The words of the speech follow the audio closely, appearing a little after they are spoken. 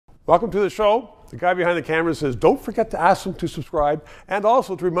Welcome to the show. The guy behind the camera says, don't forget to ask them to subscribe and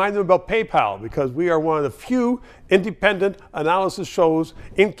also to remind them about PayPal, because we are one of the few independent analysis shows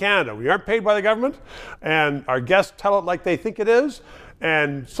in Canada. We aren't paid by the government, and our guests tell it like they think it is.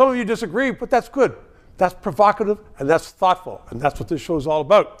 And some of you disagree, but that's good. That's provocative and that's thoughtful, and that's what this show is all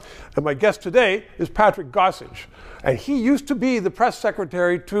about. And my guest today is Patrick Gossage, and he used to be the press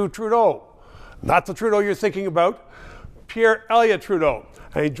secretary to Trudeau. Not the Trudeau you're thinking about, Pierre Trudeau.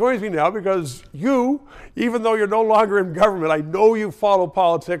 And he joins me now because you, even though you're no longer in government, I know you follow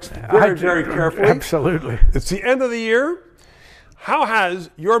politics very, very carefully. Absolutely. It's the end of the year. How has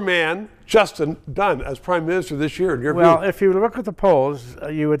your man, Justin, done as Prime Minister this year in your view? Well, if you look at the polls,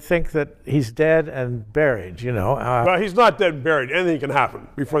 you would think that he's dead and buried, you know. Well, he's not dead and buried. Anything can happen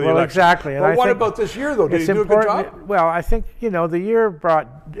before the well, election. Exactly. But what about this year, though? Did he do a good job? Well, I think, you know, the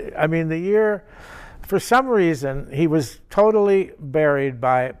year, for some reason, he was totally buried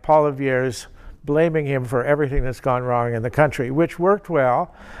by Poilievre's blaming him for everything that's gone wrong in the country, which worked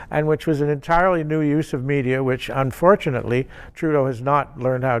well, and which was an entirely new use of media, which unfortunately Trudeau has not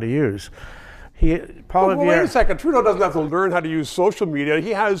learned how to use. Well, wait a second. Trudeau doesn't have to learn how to use social media. He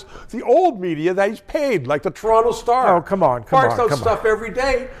has the old media that he's paid, like the Toronto Star. Oh, come on. Parts out stuff every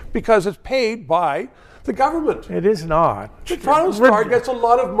day because it's paid by the government. It is not. The Toronto Star gets a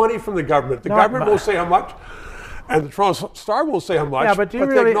lot of money from the government. The government won't say how much, and the Toronto Star won't say how much, yeah, but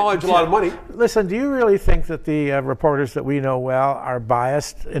they acknowledge a lot of money. Listen, do you really think that the reporters that we know well are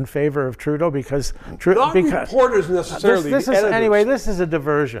biased in favor of Trudeau? Because not reporters necessarily. Anyway, this is a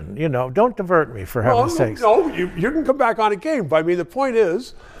diversion. You know, don't divert me for heaven's sakes. No, you can come back on again. But I mean, the point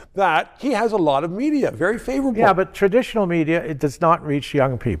is that he has a lot of media, very favorable. Yeah, but traditional media, it does not reach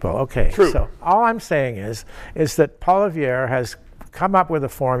young people. Okay, true. So all I'm saying is that Poilievre has come up with a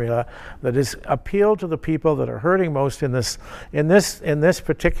formula that is appealed to the people that are hurting most in this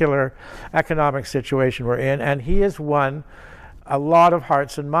particular economic situation we're in, and he has won a lot of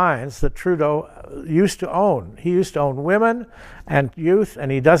hearts and minds that Trudeau used to own. He used to own women and youth,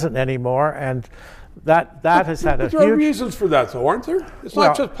 and he doesn't anymore, and that has had a huge... There are reasons for that, though, aren't there? It's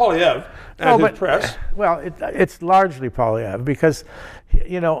not just Poilievre and his press. Well, it's largely Poilievre because,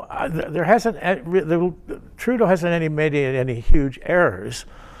 you know, Trudeau hasn't made any huge errors,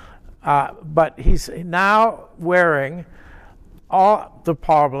 but he's now wearing all the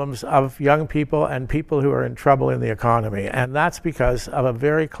problems of young people and people who are in trouble in the economy, and that's because of a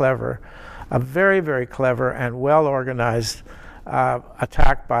very, very clever and well-organized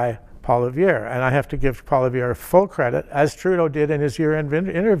attack by Poilievre. And I have to give Poilievre full credit, as Trudeau did in his year-end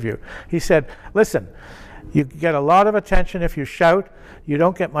interview. He said, listen, you get a lot of attention if you shout. You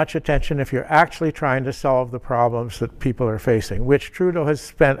don't get much attention if you're actually trying to solve the problems that people are facing, which Trudeau has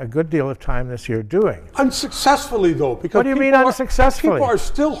spent a good deal of time this year doing. Unsuccessfully, though, because what do you mean unsuccessfully? People are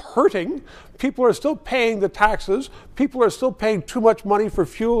still hurting. People are still paying the taxes. People are still paying too much money for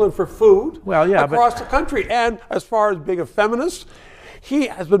fuel and for food across the country. And as far as being a feminist, he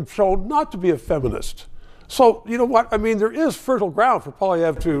has been shown not to be a feminist. So you know what I mean. There is fertile ground for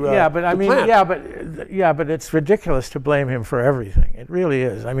Poilievre to but it's ridiculous to blame him for everything. It really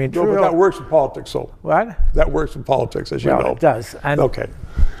is. I mean, but that works in politics. So what? That works in politics, as you know. Well, it does. And okay.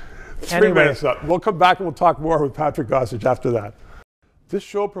 3 minutes up. We'll come back and we'll talk more with Patrick Gossage after that. This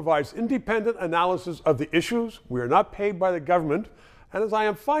show provides independent analysis of the issues. We are not paid by the government. And as I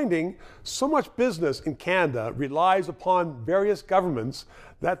am finding, so much business in Canada relies upon various governments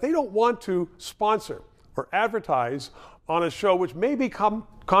that they don't want to sponsor or advertise on a show which may become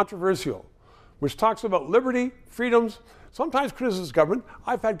controversial, which talks about liberty, freedoms, sometimes criticizes government.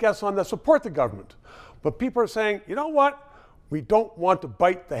 I've had guests on that support the government. But people are saying, you know what? We don't want to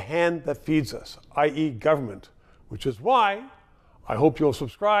bite the hand that feeds us, i.e. government, which is why I hope you'll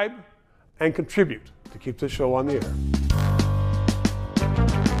subscribe and contribute to keep this show on the air.